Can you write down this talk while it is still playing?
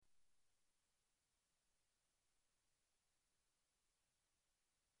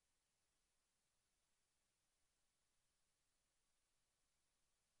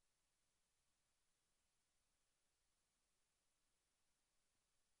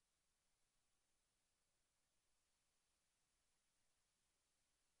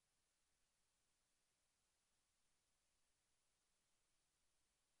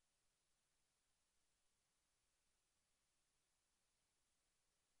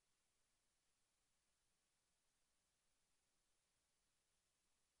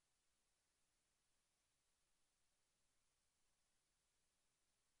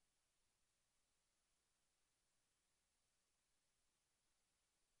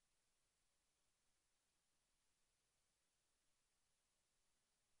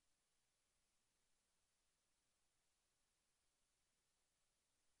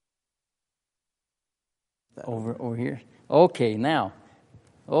that over here. Okay, now.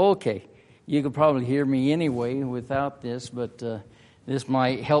 Okay. You could probably hear me anyway without this, but this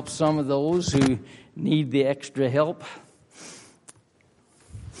might help some of those who need the extra help.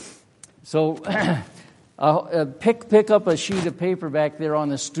 So pick up a sheet of paper back there on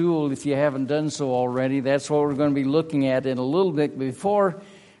the stool if you haven't done so already. That's what we're going to be looking at in a little bit. Before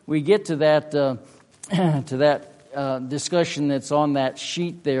we get to that discussion that's on that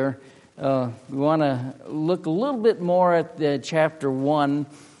sheet there, we want to look a little bit more at the chapter 1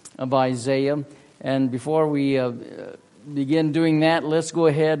 of Isaiah. And before we begin doing that, let's go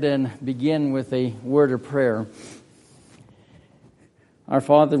ahead and begin with a word of prayer. Our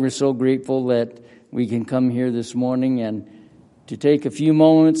Father, we're so grateful that we can come here this morning and to take a few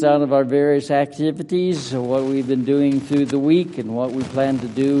moments out of our various activities, what we've been doing through the week and what we plan to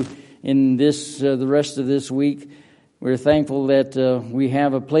do in this the rest of this week. We're thankful that we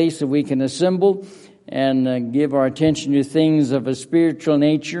have a place that we can assemble and give our attention to things of a spiritual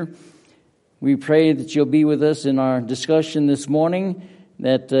nature. We pray that you'll be with us in our discussion this morning,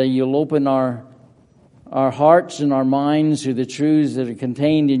 that you'll open our hearts and our minds to the truths that are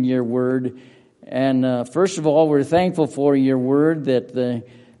contained in your word. And first of all, we're thankful for your word, that the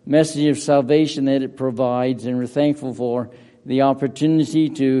message of salvation that it provides, and we're thankful for the opportunity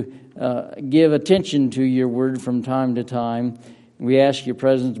to give attention to your word from time to time. We ask your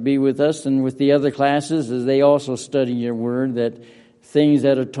presence to be with us and with the other classes as they also study your word, that things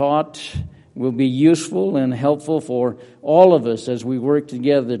that are taught will be useful and helpful for all of us as we work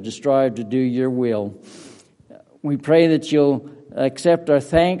together to strive to do your will. We pray that you'll accept our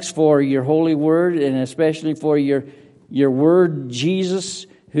thanks for your holy word, and especially for your word, Jesus,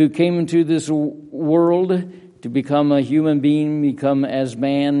 who came into this world to become a human being, become as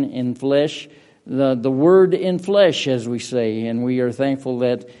man in flesh, the word in flesh, as we say. And we are thankful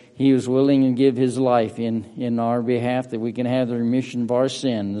that he was willing to give his life in our behalf, that we can have the remission of our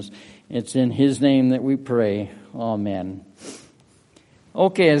sins. It's in his name that we pray. Amen.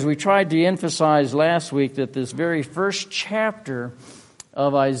 Okay, as we tried to emphasize last week, that this very first chapter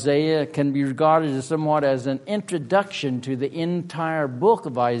of Isaiah can be regarded as somewhat as an introduction to the entire book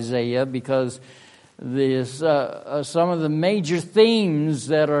of Isaiah, because there's some of the major themes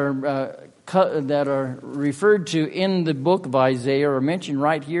that are referred to in the book of Isaiah are mentioned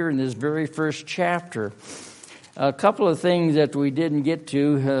right here in this very first chapter. A couple of things that we didn't get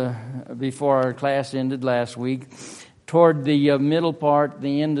to before our class ended last week. Toward the middle part,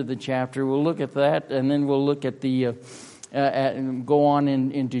 the end of the chapter, we'll look at that, and then we'll look at the go on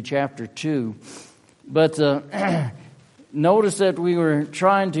into chapter 2. But notice that we were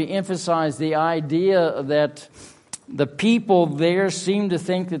trying to emphasize the idea that the people there seemed to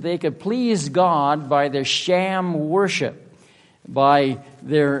think that they could please God by their sham worship, by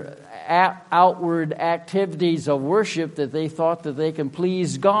their outward activities of worship, that they thought that they can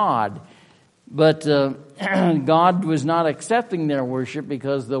please God. But God was not accepting their worship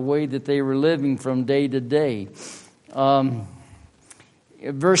because of the way that they were living from day to day.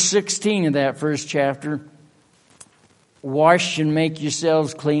 Verse 16 of that first chapter, wash and make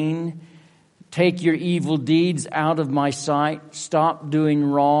yourselves clean. Take your evil deeds out of my sight. Stop doing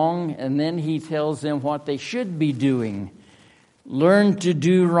wrong. And then he tells them what they should be doing. Learn to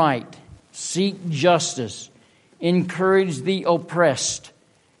do right. Seek justice. Encourage the oppressed.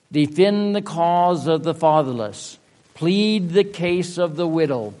 Defend the cause of the fatherless. Plead the case of the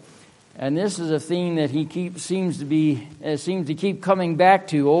widow. And this is a theme that he seems to keep coming back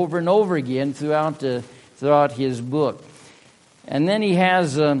to over and over again throughout his book. And then he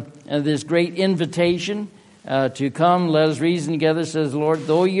has this great invitation to come. Let us reason together, says the Lord.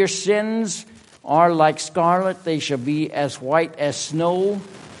 Though your sins are like scarlet, they shall be as white as snow.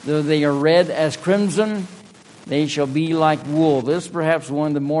 Though they are red as crimson, they shall be like wool. This is perhaps one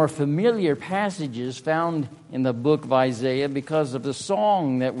of the more familiar passages found in the book of Isaiah because of the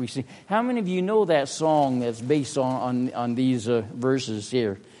song that we sing. How many of you know that song that's based on these verses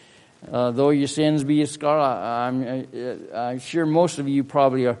here? Though your sins be as scarlet, I'm sure most of you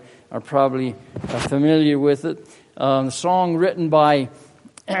probably are familiar with it. The song written by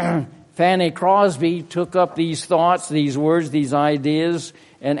Fanny Crosby took up these thoughts, these words, these ideas,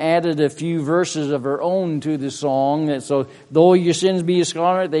 and added a few verses of her own to the song. So, though your sins be as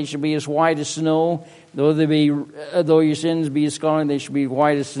scarlet, they shall be as white as snow. Though your sins be as scarlet, they shall be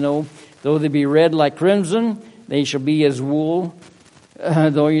white as snow. Though they be red like crimson, they shall be as wool.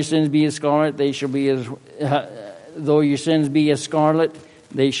 Though your sins be as scarlet, they shall be as. Though your sins be as scarlet,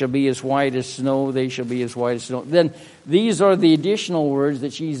 they shall be as white as snow. They shall be as white as snow. Then these are the additional words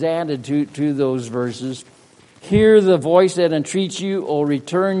that she's added to those verses. Hear the voice that entreats you, O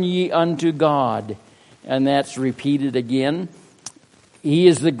return ye unto God. and that's repeated again. He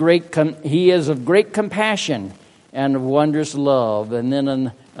is of great compassion and of wondrous love. And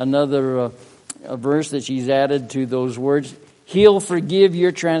then another verse that she's added to those words. He'll forgive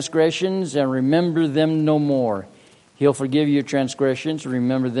your transgressions and remember them no more. He'll forgive your transgressions and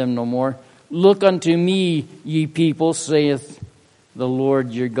remember them no more. Look unto me, ye people, saith the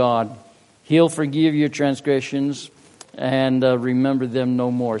Lord your God. He'll forgive your transgressions and remember them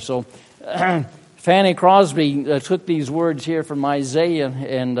no more. So Fanny Crosby took these words here from Isaiah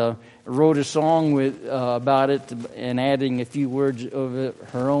and wrote a song about it and adding a few words of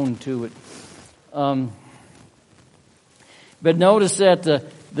her own to it. But notice that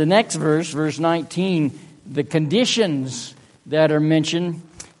the next verse, verse 19, the conditions that are mentioned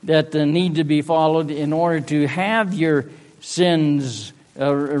that need to be followed in order to have your sins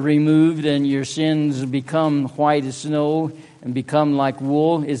removed and your sins become white as snow and become like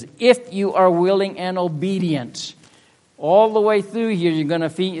wool is if you are willing and obedient. All the way through here, you're going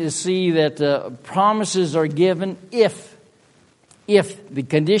to see that promises are given if the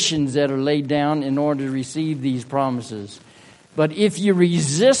conditions that are laid down in order to receive these promises. But if you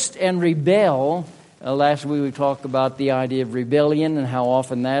resist and rebel, last week we talked about the idea of rebellion and how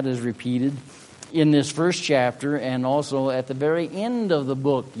often that is repeated in this first chapter, and also at the very end of the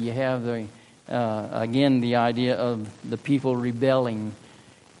book you have again the idea of the people rebelling.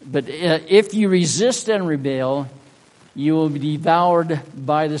 But if you resist and rebel, you will be devoured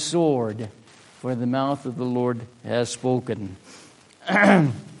by the sword, for the mouth of the Lord has spoken.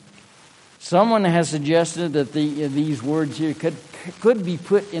 Someone has suggested that these words here could be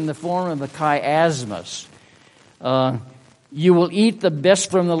put in the form of a chiasmus. You will eat the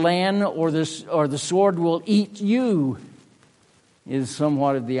best from the land, or the sword will eat you, is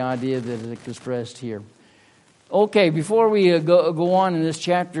somewhat of the idea that is expressed here. Okay, before we go on in this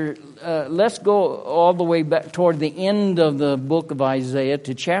chapter, let's go all the way back toward the end of the book of Isaiah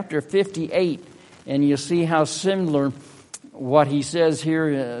to chapter 58, and you'll see how similar what he says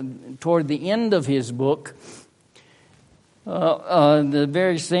here toward the end of his book. The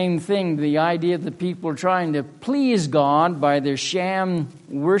very same thing, the idea that people are trying to please God by their sham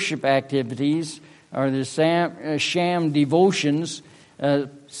worship activities or their sham devotions.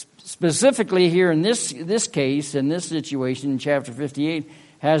 Specifically here in this case, in this situation, in chapter 58,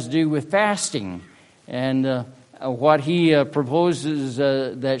 has to do with fasting. And what he proposes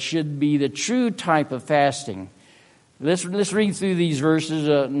that should be the true type of fasting. Let's read through these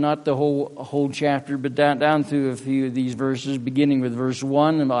verses, not the whole chapter, but down through a few of these verses, beginning with verse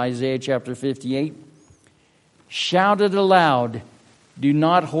 1 of Isaiah chapter 58. Shout it aloud, do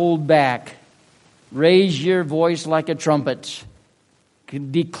not hold back. Raise your voice like a trumpet.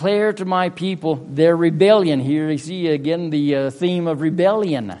 Declare to my people their rebellion. Here you see again the theme of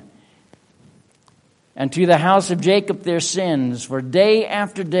rebellion. And to the house of Jacob their sins, for day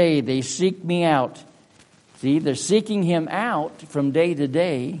after day they seek me out. See, they're seeking him out from day to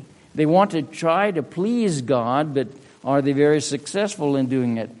day. They want to try to please God, but are they very successful in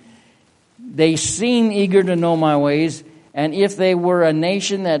doing it? They seem eager to know my ways, and if they were a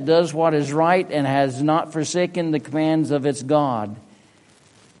nation that does what is right and has not forsaken the commands of its God.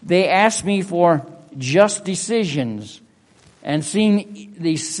 They ask me for just decisions, and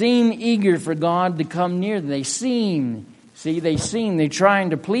they seem eager for God to come near them. They're trying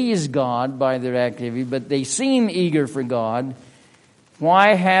to please God by their activity, but they seem eager for God.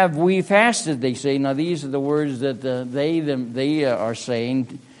 Why have we fasted, they say. Now these are the words that they are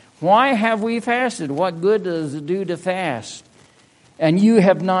saying. Why have we fasted? What good does it do to fast? And you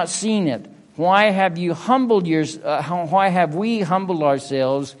have not seen it. Why have we humbled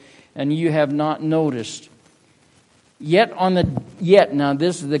ourselves and you have not noticed? Yet, now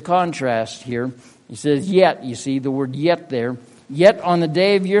this is the contrast here. He says, yet, you see the word yet there. Yet on the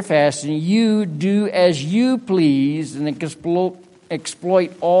day of your fasting, you do as you please and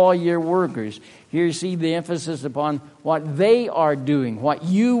exploit all your workers. Here you see the emphasis upon what they are doing, what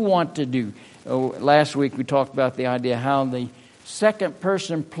you want to do. Last week we talked about the idea how the second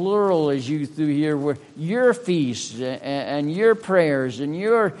person plural is used through here, where your feasts and your prayers and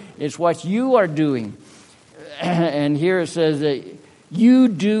it's what you are doing. And here it says that you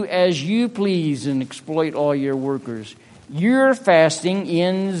do as you please and exploit all your workers. Your fasting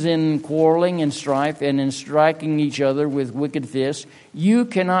ends in quarreling and strife and in striking each other with wicked fists. You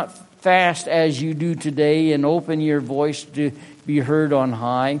cannot fast as you do today and open your voice to be heard on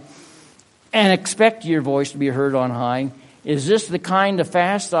high and expect your voice to be heard on high. Is this the kind of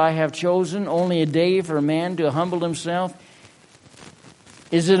fast I have chosen, only a day for a man to humble himself?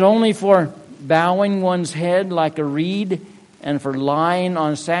 Is it only for bowing one's head like a reed and for lying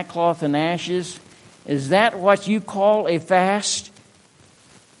on sackcloth and ashes? Is that what you call a fast?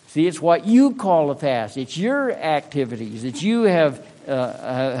 See, it's what you call a fast. It's your activities that you have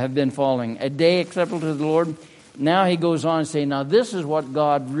been following. A day acceptable to the Lord. Now he goes on to say, now this is what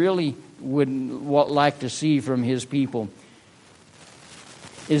God really would like to see from his people.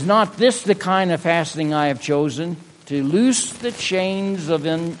 Is not this the kind of fasting I have chosen? To loose the chains of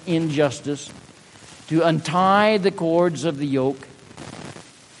injustice, to untie the cords of the yoke,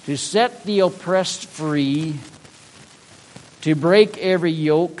 to set the oppressed free, to break every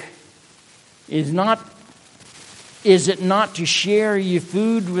yoke. Is it not to share your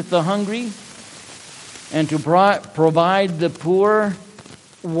food with the hungry, and to provide the poor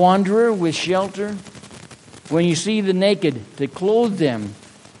wanderer with shelter? When you see the naked, to clothe them,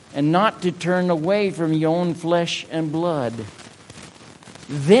 and not to turn away from your own flesh and blood.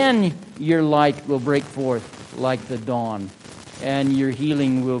 Then your light will break forth like the dawn, and your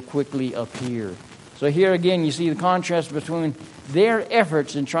healing will quickly appear. So here again you see the contrast between their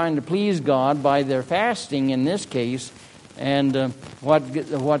efforts in trying to please God by their fasting in this case, and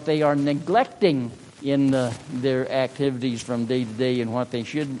what they are neglecting in their activities from day to day, and what they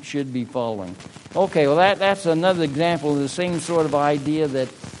should be following. Okay, well that's another example of the same sort of idea that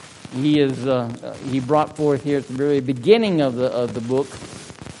he brought forth here at the very beginning of the book.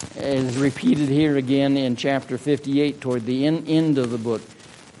 Is repeated here again in chapter 58 toward the end of the book.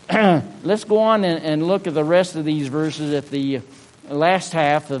 Let's go on and look at the rest of these verses at the last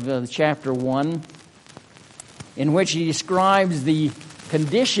half of chapter 1, in which he describes the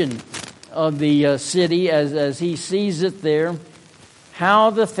condition of the city as he sees it there, how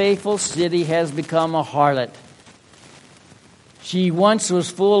the faithful city has become a harlot. She once was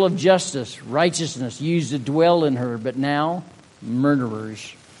full of justice, righteousness used to dwell in her, but now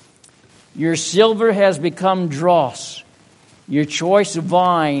murderers. Your silver has become dross. Your choice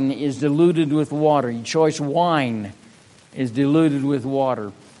vine is diluted with water. Your choice wine is diluted with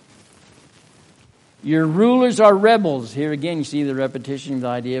water. Your rulers are rebels. Here again you see the repetition of the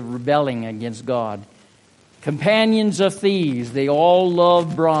idea of rebelling against God. Companions of thieves. They all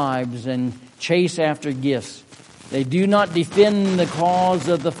love bribes and chase after gifts. They do not defend the cause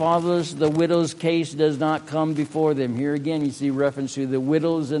of the fatherless. The widow's case does not come before them. Here again you see reference to the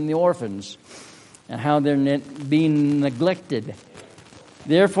widows and the orphans and how they're being neglected.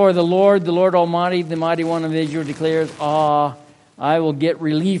 Therefore the Lord Almighty, the Mighty One of Israel declares, I will get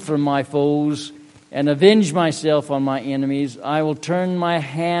relief from my foes and avenge myself on my enemies. I will turn my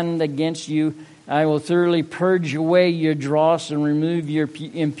hand against you. I will thoroughly purge away your dross and remove your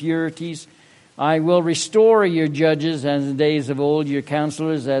impurities. I will restore your judges as in the days of old, your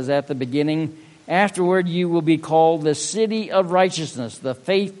counselors as at the beginning. Afterward you will be called the city of righteousness, the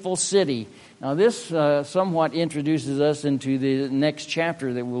faithful city. Now this somewhat introduces us into the next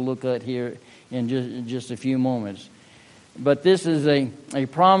chapter that we'll look at here in just a few moments. But this is a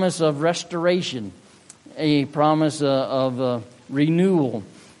promise of restoration, a promise of renewal.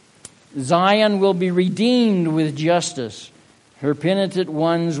 Zion will be redeemed with justice, her penitent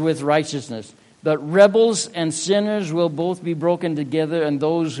ones with righteousness. But rebels and sinners will both be broken together, and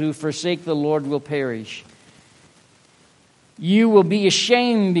those who forsake the Lord will perish. You will be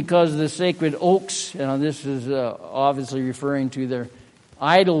ashamed because of the sacred oaks. Now, this is obviously referring to their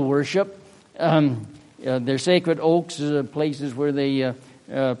idol worship. Their sacred oaks are places where they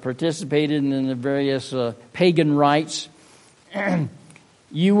participated in the various pagan rites.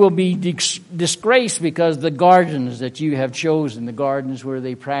 You will be disgraced because the gardens that you have chosen, the gardens where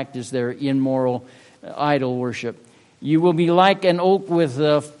they practice their immoral idol worship. You will be like an oak with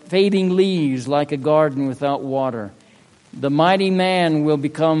fading leaves, like a garden without water. The mighty man will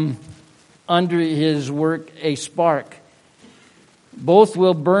become under his work a spark. Both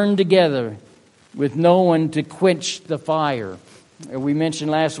will burn together with no one to quench the fire. We mentioned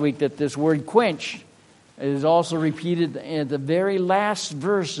last week that this word quench is also repeated at the very last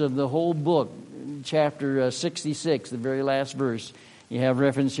verse of the whole book, chapter 66, the very last verse. You have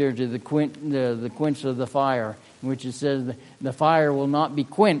reference here to the quench of the fire, in which it says the fire will not be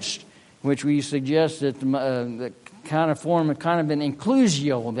quenched, which we suggest that the kind of form of kind of an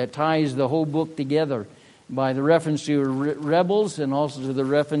inclusio that ties the whole book together by the reference to rebels and also to the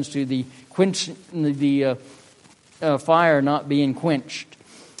reference to the fire not being quenched.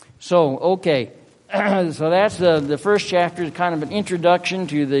 So, okay. So that's the first chapter, is kind of an introduction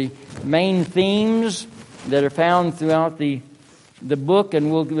to the main themes that are found throughout the book, and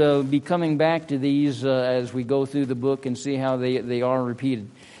we'll be coming back to these as we go through the book and see how they are repeated.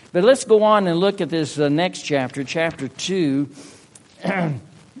 But let's go on and look at this next chapter, chapter 2,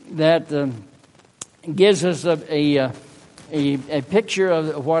 that gives us a picture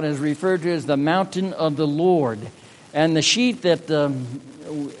of what is referred to as the mountain of the Lord. And the sheet that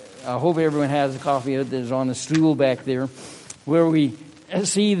I hope everyone has a copy of it that is on the stool back there, where we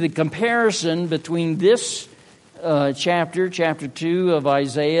see the comparison between this chapter 2 of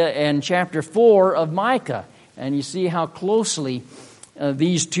Isaiah, and chapter 4 of Micah. And you see how closely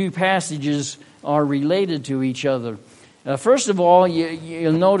these two passages are related to each other. First of all,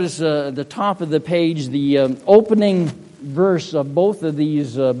 you'll notice the top of the page, the opening verse of both of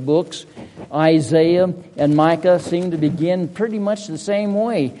these books, Isaiah and Micah, seem to begin pretty much the same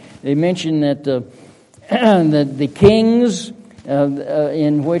way. They mention that that the kings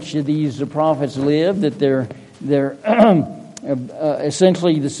in which these prophets live, that they're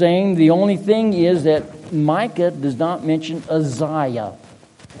essentially the same. The only thing is that Micah does not mention Uzziah.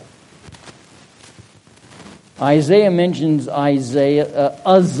 Isaiah mentions Uzziah.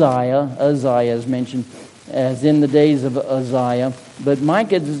 Uzziah is mentioned as in the days of Uzziah, but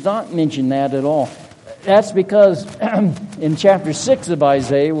Micah does not mention that at all. That's because in chapter 6 of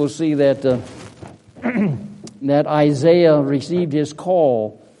Isaiah, we'll see that that Isaiah received his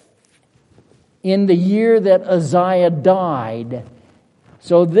call in the year that Uzziah died.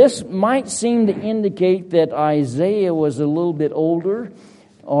 So this might seem to indicate that Isaiah was a little bit older,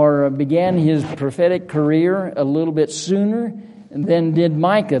 or began his prophetic career a little bit sooner than did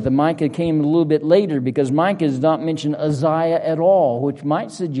Micah. The Micah came a little bit later, because Micah does not mention Uzziah at all, which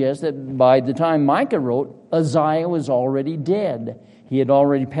might suggest that by the time Micah wrote, Uzziah was already dead. He had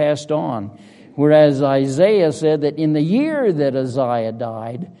already passed on. Whereas Isaiah said that in the year that Uzziah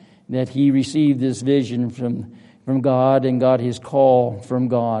died, that he received this vision from God and got his call from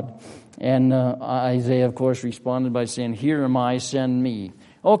God. And Isaiah, of course, responded by saying, "Here am I, send me."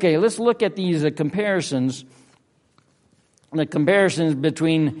 Okay, let's look at these comparisons. The comparisons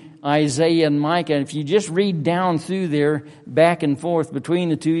between Isaiah and Micah. And if you just read down through there, back and forth between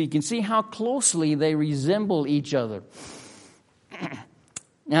the two, you can see how closely they resemble each other.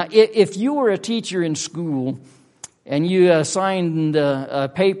 Now, if you were a teacher in school and you assigned a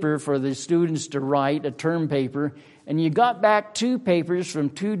paper for the students to write, a term paper, and you got back two papers from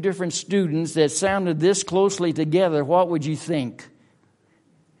two different students that sounded this closely together, what would you think?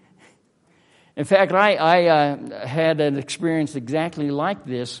 In fact, I had an experience exactly like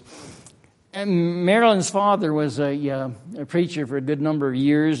this. And Marilyn's father was a preacher for a good number of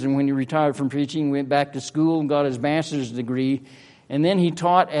years, and when he retired from preaching, he went back to school and got his master's degree. And then he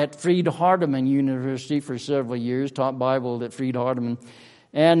taught at Freed-Hardeman University for several years, taught Bible at Freed-Hardeman.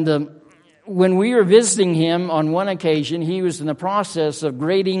 And when we were visiting him on one occasion, he was in the process of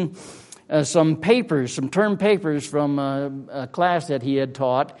grading some papers, some term papers from a class that he had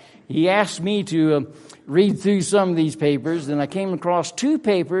taught. He asked me to read through some of these papers, and I came across two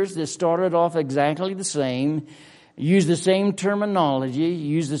papers that started off exactly the same, used the same terminology,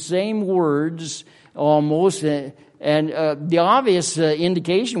 used the same words almost, and the obvious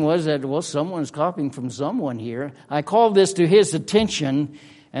indication was that, well, someone's copying from someone here. I called this to his attention,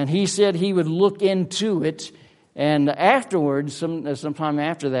 and he said he would look into it. And afterwards, sometime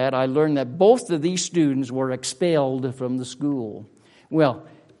after that, I learned that both of these students were expelled from the school. Well,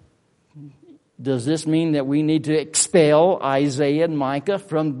 does this mean that we need to expel Isaiah and Micah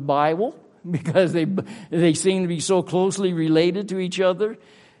from the Bible because they seem to be so closely related to each other?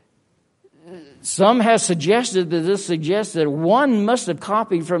 Some have suggested that this suggests that one must have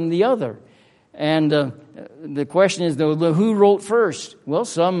copied from the other. And the question is, though, who wrote first? Well,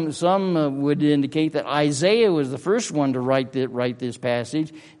 some would indicate that Isaiah was the first one to write this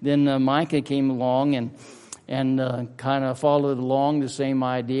passage. Then Micah came along and kind of followed along the same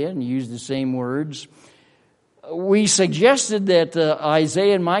idea and used the same words. We suggested that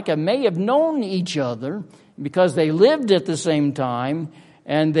Isaiah and Micah may have known each other because they lived at the same time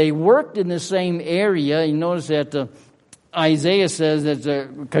and they worked in the same area. You notice that Isaiah says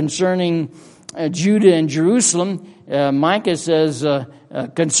that concerning Judah and Jerusalem, Micah says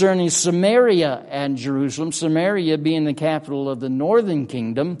concerning Samaria and Jerusalem, Samaria being the capital of the northern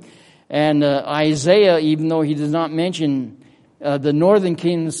kingdom. And Isaiah, even though he does not mention the northern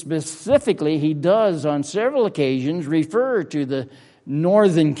kingdom specifically, he does on several occasions refer to the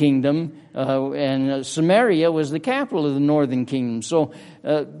northern kingdom, and Samaria was the capital of the northern kingdom. So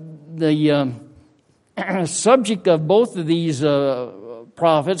the subject of both of these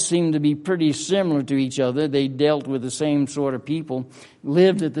prophets seem to be pretty similar to each other. They dealt with the same sort of people,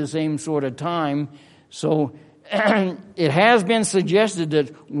 lived at the same sort of time. So it has been suggested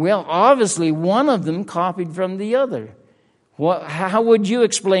that, well, obviously one of them copied from the other. How would you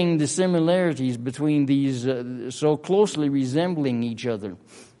explain the similarities between these so closely resembling each other?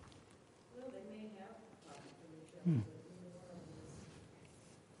 Well, they may have copied from each other.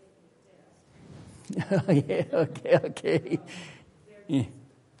 Yeah, okay. Yeah.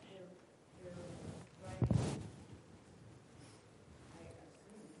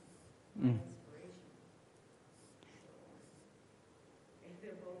 Mm.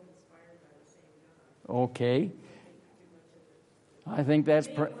 Okay. I think that's...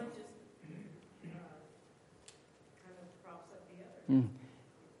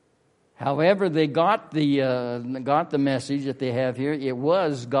 However, they got the message that they have here. It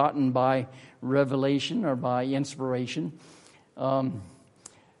was gotten by revelation or by inspiration. Can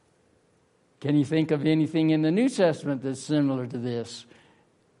you think of anything in the New Testament that's similar to this?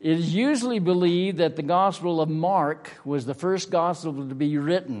 It is usually believed that the Gospel of Mark was the first gospel to be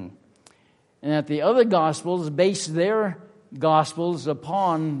written, and that the other Gospels based their Gospels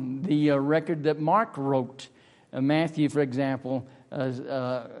upon the record that Mark wrote. Matthew, for example,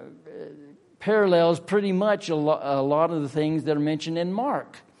 parallels pretty much a lot of the things that are mentioned in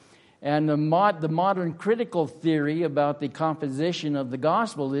Mark. And the modern critical theory about the composition of the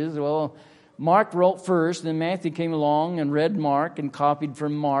Gospel is, well, Mark wrote first, then Matthew came along and read Mark and copied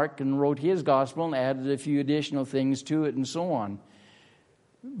from Mark and wrote his Gospel and added a few additional things to it and so on.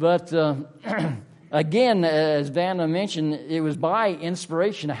 But again, as Vanna mentioned, it was by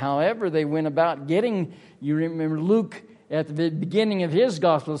inspiration. However, they went about getting, you remember Luke at the beginning of his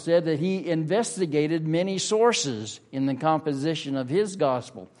Gospel said that he investigated many sources in the composition of his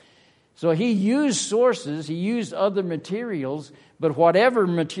Gospel. So he used sources, he used other materials, but whatever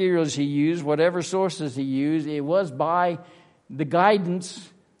materials he used, whatever sources he used, it was by the guidance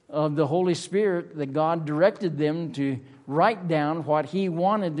of the Holy Spirit that God directed them to write down what he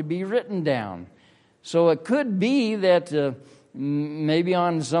wanted to be written down. So it could be that maybe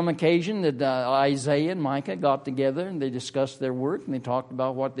on some occasion that Isaiah and Micah got together and they discussed their work and they talked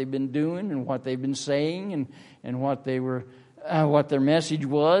about what they've been doing and what they've been saying and what they were, what their message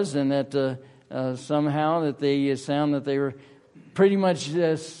was, and that somehow that they sound that they were pretty much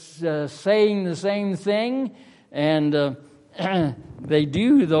saying the same thing, and they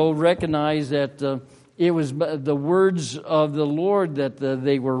do though recognize that it was the words of the Lord that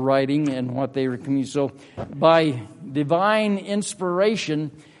they were writing and what they were communicating. So by divine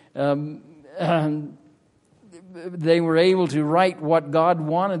inspiration, they were able to write what God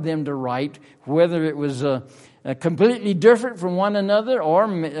wanted them to write, whether it was completely different from one another or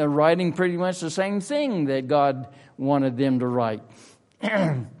writing pretty much the same thing that God wanted them to write.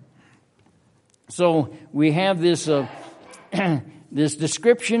 So we have this this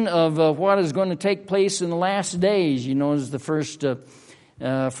description of what is going to take place in the last days. You notice the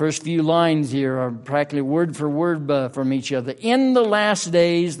first few lines here are practically word for word from each other. In the last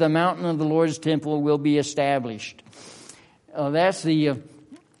days, the mountain of the Lord's temple will be established. That's the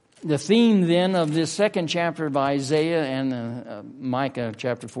theme then of this second chapter of Isaiah, and Micah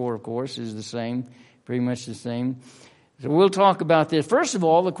chapter 4, of course, is the same, pretty much the same. So we'll talk about this. First of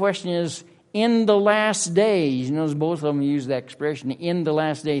all, the question is, in the last days. You notice both of them use that expression, in the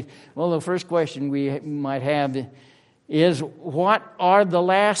last days. Well, the first question we might have is, what are the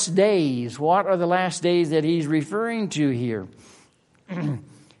last days? What are the last days that he's referring to here?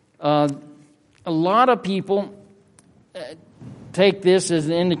 A lot of people take this as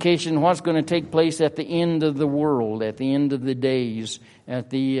an indication of what's going to take place at the end of the world, at the end of the days, at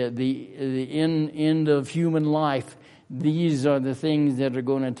the end of human life. These are the things that are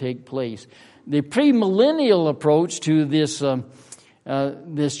going to take place. The premillennial approach to this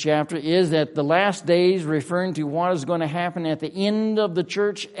this chapter is that the last days referring to what is going to happen at the end of the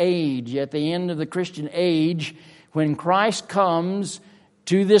church age, at the end of the Christian age, when Christ comes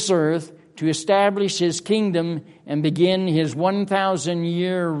to this earth to establish his kingdom and begin his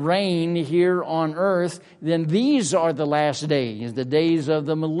 1,000-year reign here on earth. Then these are the last days, the days of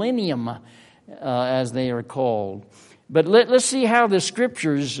the millennium, as they are called. But let's see how the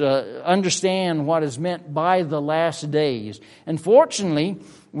Scriptures understand what is meant by the last days. And fortunately,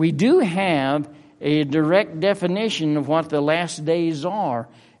 we do have a direct definition of what the last days are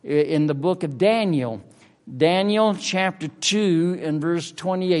in the book of Daniel. Daniel chapter 2 and verse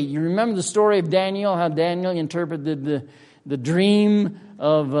 28. You remember the story of Daniel, how Daniel interpreted the dream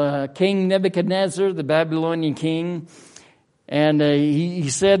of King Nebuchadnezzar, the Babylonian king. And he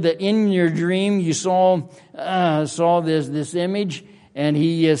said that in your dream you saw this image, and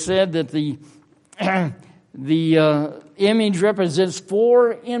he said that the image represents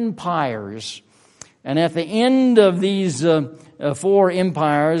 4 empires, and at the end of these 4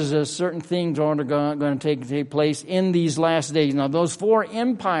 empires, certain things are going to take place in these last days. Now, those 4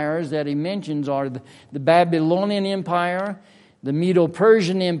 empires that he mentions are the Babylonian Empire, the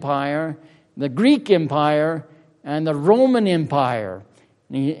Medo-Persian Empire, the Greek Empire, and the Roman Empire.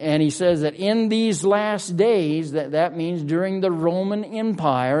 And he says that in these last days, that means during the Roman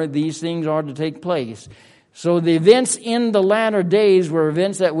Empire, these things are to take place. So the events in the latter days were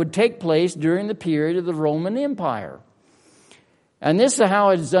events that would take place during the period of the Roman Empire. And this is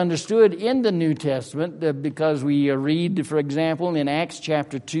how it's understood in the New Testament, because we read, for example, in Acts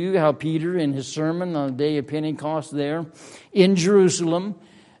chapter 2, how Peter, in his sermon on the day of Pentecost there in Jerusalem,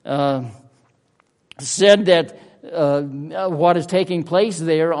 said that what is taking place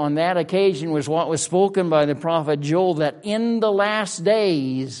there on that occasion was what was spoken by the prophet Joel, that in the last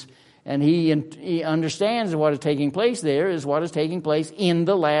days, and he understands what is taking place there is what is taking place in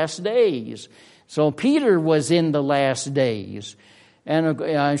the last days. So Peter was in the last days. And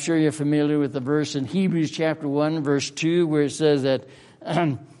I'm sure you're familiar with the verse in Hebrews chapter 1, verse 2, where it says that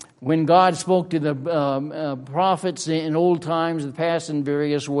when God spoke to the prophets in old times, the past in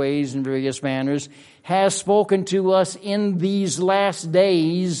various ways and various manners, has spoken to us in these last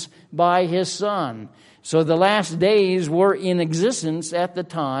days by His Son. So the last days were in existence at the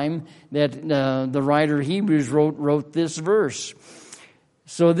time that the writer of Hebrews wrote this verse.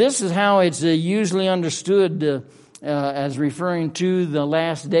 So this is how it's usually understood as referring to the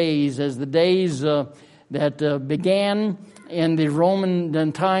last days, as the days that began in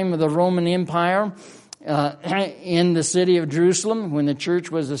the time of the Roman Empire in the city of Jerusalem when the church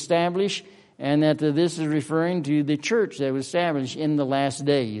was established, and that this is referring to the church that was established in the last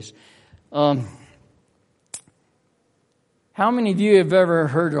days. How many of you have ever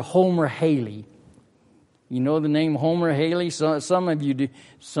heard of Homer Haley? You know the name Homer Haley? Some of you do.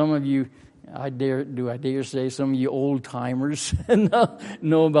 Some of you, I dare say, some of you old timers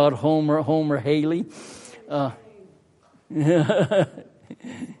know about Homer Haley.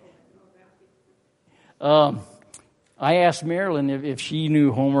 I asked Marilyn if she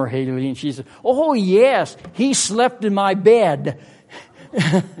knew Homer Haley, and she said, "Oh yes, he slept in my bed."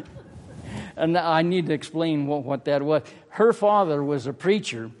 And I need to explain what that was. Her father was a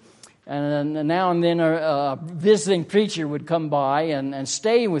preacher, and now and then a visiting preacher would come by and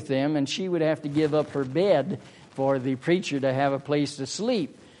stay with them, and she would have to give up her bed for the preacher to have a place to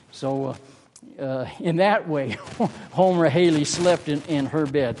sleep. So in that way, Homer Haley slept in her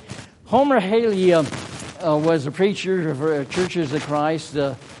bed. Homer Haley was a preacher for Churches of Christ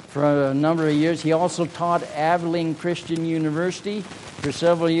for a number of years. He also taught Abilene Christian University for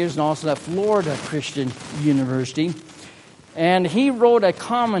several years, and also at Florida Christian University. And he wrote a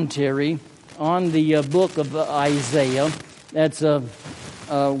commentary on the book of Isaiah that's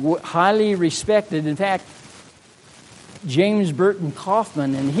highly respected. In fact, James Burton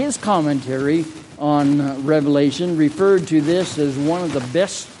Kaufman, in his commentary on Revelation, referred to this as one of the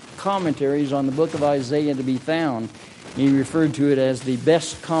best commentaries on the book of Isaiah to be found. He referred to it as the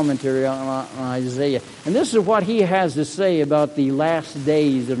best commentary on Isaiah. And this is what he has to say about the last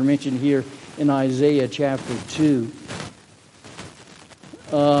days that are mentioned here in Isaiah chapter 2.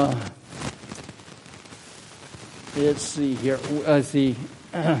 Let's see here.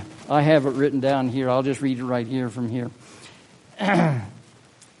 I have it written down here. I'll just read it right here from here.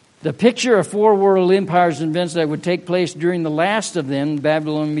 The picture of four world empires and events that would take place during the last of them,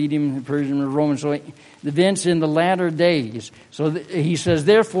 Babylon, Medium, Persian, and Roman, so the events in the latter days. So he says,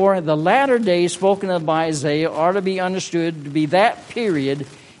 therefore, the latter days spoken of by Isaiah are to be understood to be that period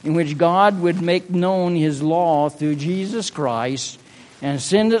in which God would make known His law through Jesus Christ and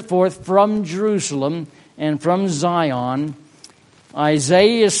send it forth from Jerusalem and from Zion.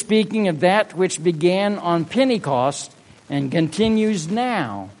 Isaiah is speaking of that which began on Pentecost and continues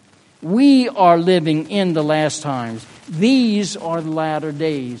now. We are living in the last times. These are the latter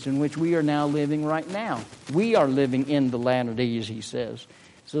days in which we are now living right now. We are living in the latter days, he says.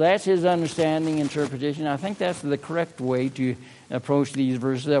 So that's his understanding, interpretation. I think that's the correct way to approach these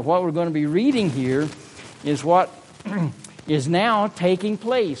verses. What we're going to be reading here is what is now taking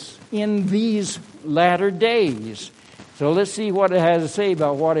place in these latter days. So let's see what it has to say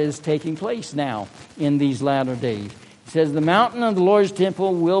about what is taking place now in these latter days. It says, the mountain of the Lord's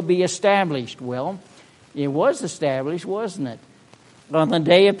temple will be established. Well, it was established, wasn't it? On the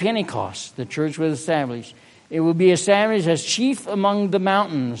day of Pentecost, the church was established. It will be established as chief among the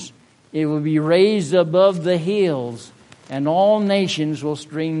mountains. It will be raised above the hills, and all nations will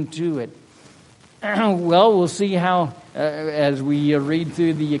stream to it. Well, we'll see how, as we read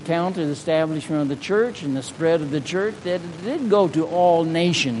through the account of the establishment of the church and the spread of the church, that it did go to all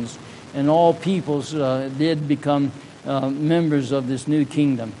nations, and all peoples did become members of this new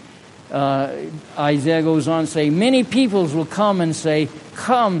kingdom. Isaiah goes on to say, many peoples will come and say,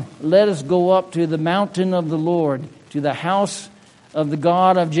 come, let us go up to the mountain of the Lord, to the house of the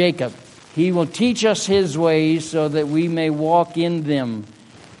God of Jacob. He will teach us His ways so that we may walk in them.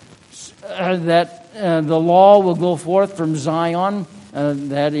 that the law will go forth from Zion,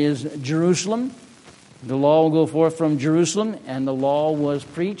 that is Jerusalem. The law will go forth from Jerusalem, and the law was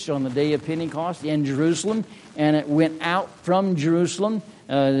preached on the day of Pentecost in Jerusalem, and it went out from Jerusalem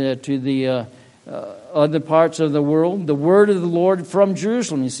to the other parts of the world. The word of the Lord from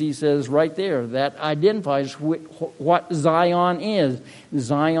Jerusalem, you see, he says right there, that identifies what Zion is.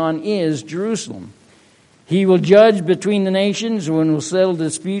 Zion is Jerusalem. He will judge between the nations and will settle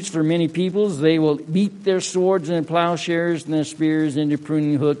disputes for many peoples. They will beat their swords and plowshares and their spears into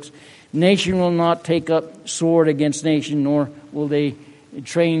pruning hooks. Nation will not take up sword against nation, nor will they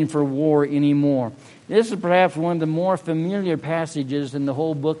train for war anymore. This is perhaps one of the more familiar passages in the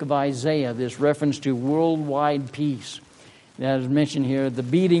whole book of Isaiah, this reference to worldwide peace that is mentioned here. The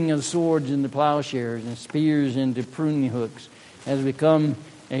beating of swords into plowshares and spears into pruning hooks has become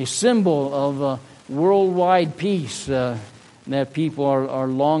a symbol of worldwide peace that people are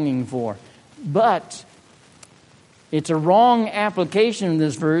longing for. But it's a wrong application of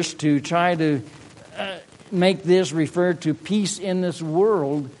this verse to try to make this refer to peace in this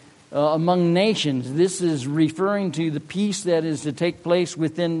world among nations. This is referring to the peace that is to take place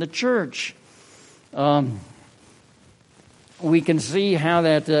within the church. We can see how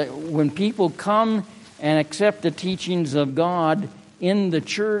that when people come and accept the teachings of God in the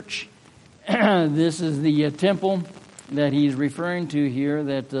church, this is the temple that he's referring to here,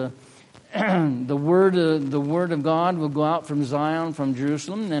 that the word of God will go out from Zion, from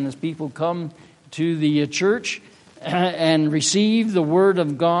Jerusalem, and as people come to the church and receive the word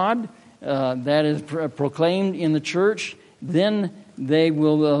of God that is proclaimed in the church, then they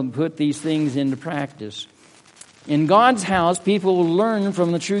will put these things into practice. In God's house, people will learn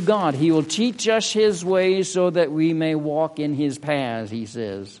from the true God. He will teach us His ways so that we may walk in His paths, he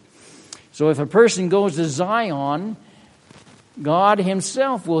says. So if a person goes to Zion, God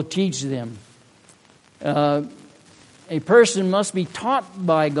Himself will teach them. A person must be taught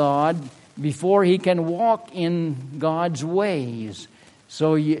by God before he can walk in God's ways.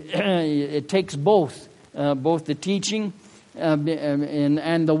 So it takes both the teaching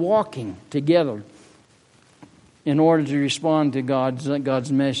and the walking together in order to respond to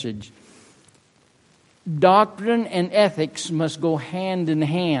God's message. Doctrine and ethics must go hand in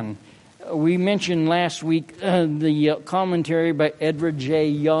hand. We mentioned last week the commentary by Edward J.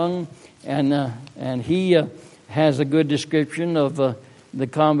 Young, and he has a good description of the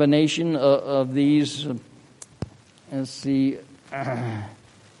combination of these. Let's see.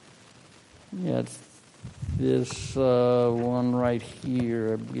 It's this one right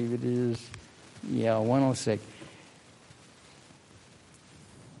here, I believe it is. Yeah, 106.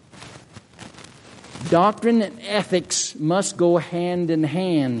 Doctrine and ethics must go hand in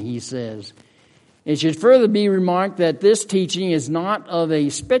hand, he says. It should further be remarked that this teaching is not of a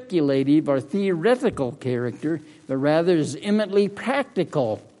speculative or theoretical character, but rather is eminently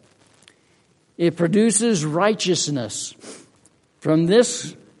practical. It produces righteousness. From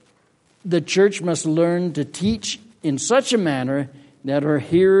this, the church must learn to teach in such a manner that her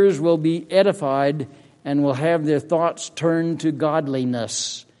hearers will be edified and will have their thoughts turned to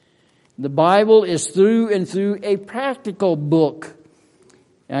godliness. The Bible is through and through a practical book,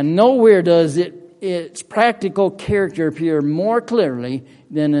 and nowhere does its practical character appear more clearly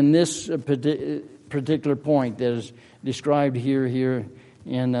than in this particular point that is described here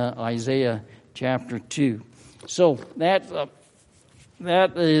in Isaiah chapter 2. So that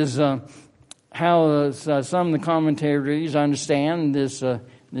is how some of the commentaries understand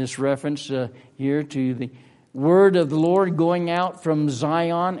this reference here to the word of the Lord going out from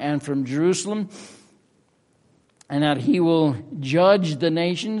Zion and from Jerusalem, and that He will judge the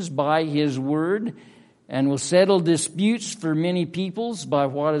nations by His word and will settle disputes for many peoples by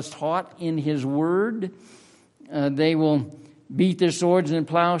what is taught in His word. They will beat their swords and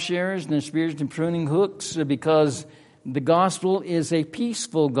plowshares and their spears and pruning hooks because the gospel is a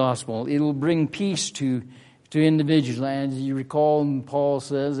peaceful gospel. It will bring peace to individuals. As you recall, Paul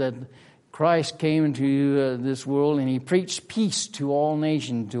says that Christ came into this world and He preached peace to all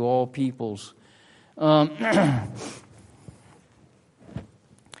nations, to all peoples.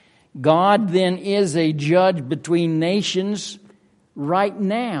 God then is a judge between nations right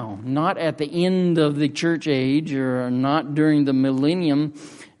now, not at the end of the church age or not during the millennium,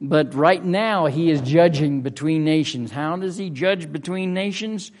 but right now He is judging between nations. How does He judge between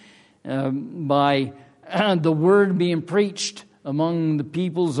nations? By the word being preached among the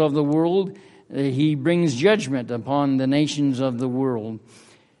peoples of the world. He brings judgment upon the nations of the world.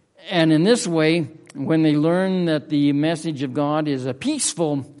 And in this way, when they learn that the message of God is a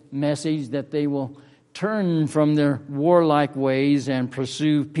peaceful message, that they will turn from their warlike ways and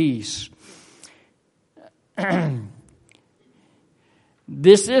pursue peace.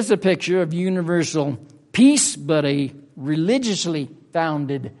 This is a picture of universal peace, but a religiously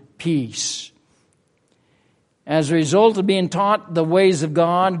founded peace. As a result of being taught the ways of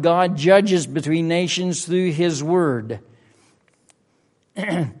God, God judges between nations through His Word.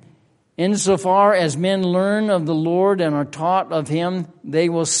 Insofar as men learn of the Lord and are taught of Him, they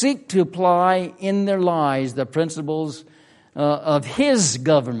will seek to apply in their lives the principles of His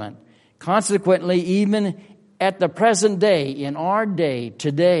government. Consequently, even at the present day, in our day,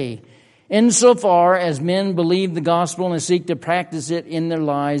 today, insofar as men believe the gospel and seek to practice it in their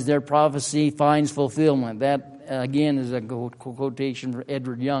lives, their prophecy finds fulfillment. That, again, is a quotation from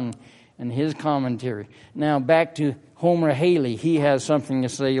Edward Young and his commentary. Now, back to Homer Haley. He has something to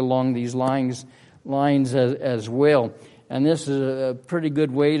say along these lines as well. And this is a pretty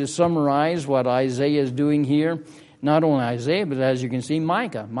good way to summarize what Isaiah is doing here. Not only Isaiah, but as you can see,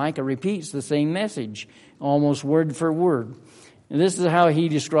 Micah. Micah repeats the same message, almost word for word. And this is how he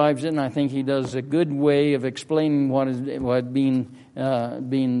describes it, and I think he does a good way of explaining what is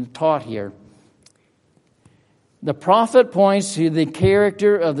being taught here. The prophet points to the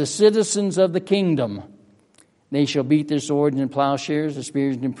character of the citizens of the kingdom. They shall beat their swords and plowshares, their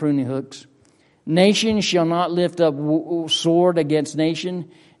spears and pruning hooks. Nation shall not lift up sword against nation,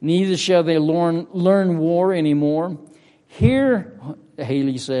 neither shall they learn war anymore. Here,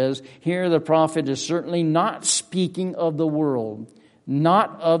 Haley says, here the prophet is certainly not speaking of the world,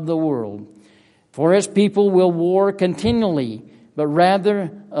 not of the world. For his people will war continually, but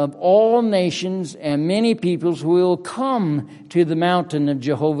rather of all nations and many peoples who will come to the mountain of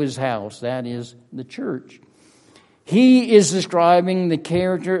Jehovah's house, that is, the church. He is describing the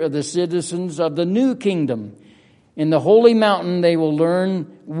character of the citizens of the new kingdom. In the holy mountain they will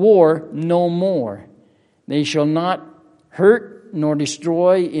learn war no more. They shall not hurt nor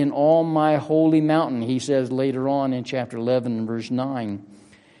destroy in all my holy mountain, he says later on in chapter 11 and verse 9.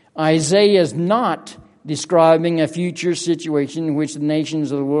 Isaiah is not describing a future situation in which the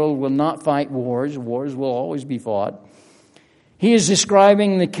nations of the world will not fight wars. Wars will always be fought. He is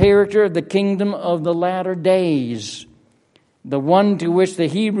describing the character of the kingdom of the latter days, the one to which the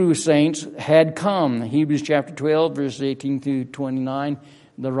Hebrew saints had come. Hebrews chapter 12, verses 18 through 29,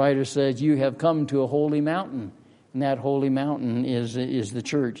 the writer says, you have come to a holy mountain, and that holy mountain is the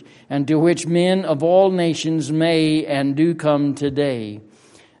church, and to which men of all nations may and do come today.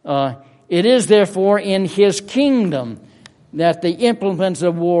 It is therefore in his kingdom that the implements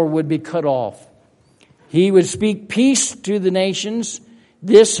of war would be cut off. He would speak peace to the nations.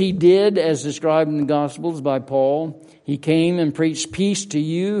 This he did, as described in the Gospels by Paul. He came and preached peace to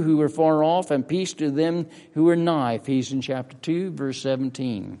you who were far off and peace to them who were nigh. Ephesians chapter 2, verse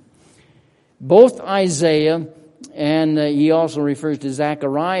 17. Both Isaiah and he also refers to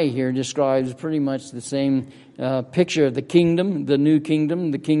Zechariah here, describes pretty much the same picture of the kingdom, the new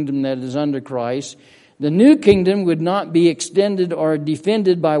kingdom, the kingdom that is under Christ. The new kingdom would not be extended or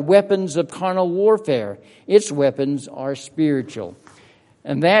defended by weapons of carnal warfare. Its weapons are spiritual.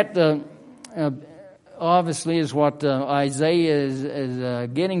 And that obviously is what Isaiah is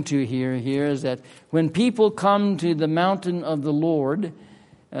getting to here is that when people come to the mountain of the Lord,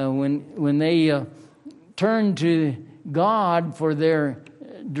 when they turn to God for their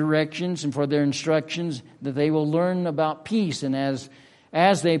directions and for their instructions, that they will learn about peace. And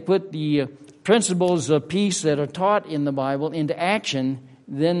as they put the principles of peace that are taught in the Bible into action,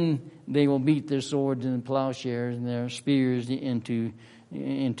 then they will beat their swords and plowshares and their spears into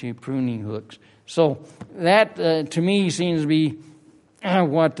pruning hooks. So that, to me, seems to be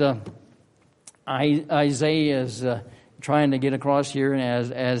what Isaiah is trying to get across here,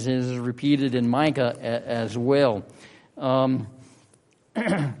 and as is repeated in Micah as well.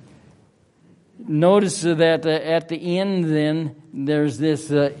 Notice that at the end, then, there's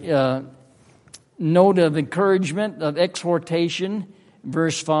this note of encouragement, of exhortation.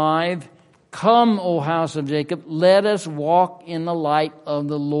 Verse 5, come, O house of Jacob, let us walk in the light of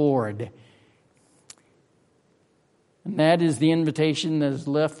the Lord. And that is the invitation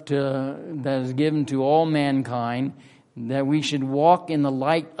that is given to all mankind, that we should walk in the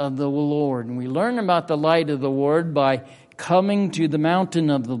light of the Lord. And we learn about the light of the Lord by coming to the mountain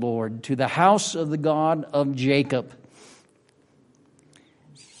of the Lord, to the house of the God of Jacob,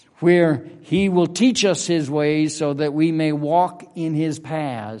 where he will teach us his ways so that we may walk in his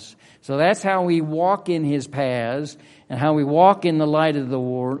paths. So that's how we walk in his paths and how we walk in the light of the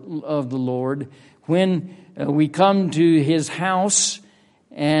Lord when we come to his house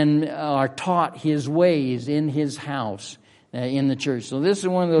and are taught his ways in his house. in the church. So this is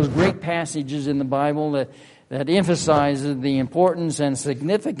one of those great passages in the Bible that emphasizes the importance and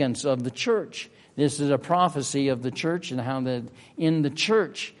significance of the church. This is a prophecy of the church and how that in the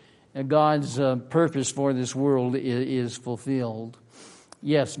church God's purpose for this world is fulfilled.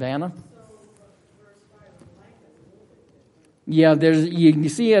 Yes, Vanna? Yeah, you can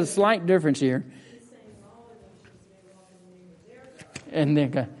see a slight difference here. And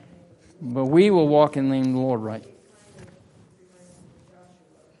then, but we will walk in the name of the Lord, right?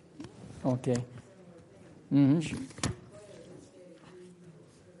 Okay. Mm-hmm.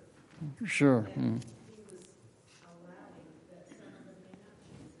 Sure. Mm.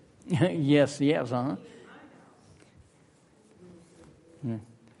 Yes, uh-huh.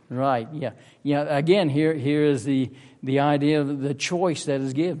 Right, yeah. Yeah, again, here is the idea of the choice that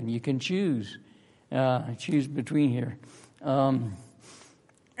is given. You can choose between here.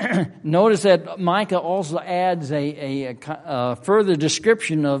 Notice that Micah also adds a further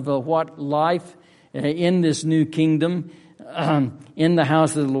description of what life in this new kingdom in the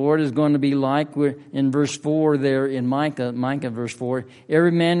house of the Lord is going to be like. We're in verse 4 there in Micah verse 4.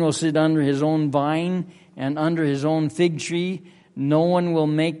 Every man will sit under his own vine and under his own fig tree. No one will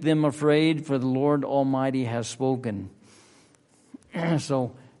make them afraid, for the Lord Almighty has spoken.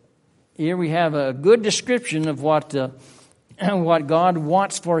 So here we have a good description of what God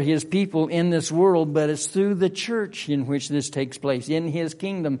wants for His people in this world, but it's through the church in which this takes place, in His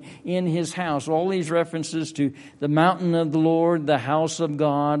kingdom, in His house. All these references to the mountain of the Lord, the house of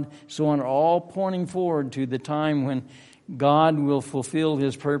God, so on, are all pointing forward to the time when God will fulfill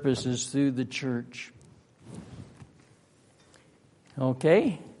His purposes through the church.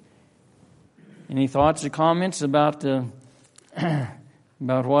 Okay? Any thoughts or comments about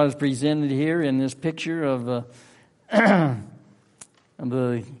what is presented here in this picture of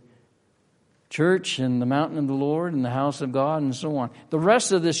the church and the mountain of the Lord and the house of God and so on? The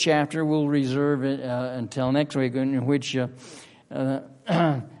rest of this chapter we'll reserve until next week, in which a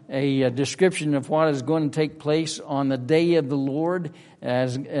description of what is going to take place on the day of the Lord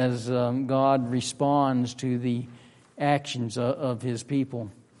as God responds to the actions of His people.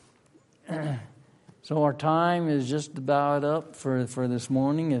 So our time is just about up for this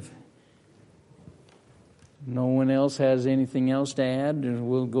morning. If no one else has anything else to add,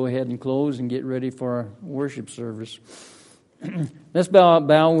 we'll go ahead and close and get ready for our worship service. Let's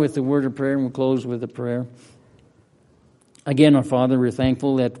bow with the word of prayer, and we'll close with a prayer. Again, our Father, we're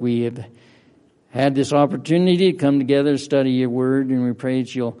thankful that we have had this opportunity to come together and study your word, and we pray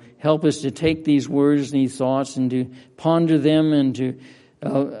that you'll help us to take these words and these thoughts and to ponder them and to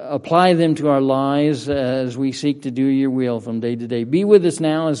apply them to our lives as we seek to do your will from day to day. Be with us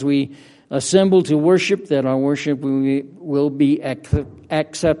now as we assemble to worship, that our worship will be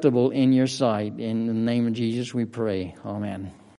acceptable in your sight. In the name of Jesus we pray. Amen.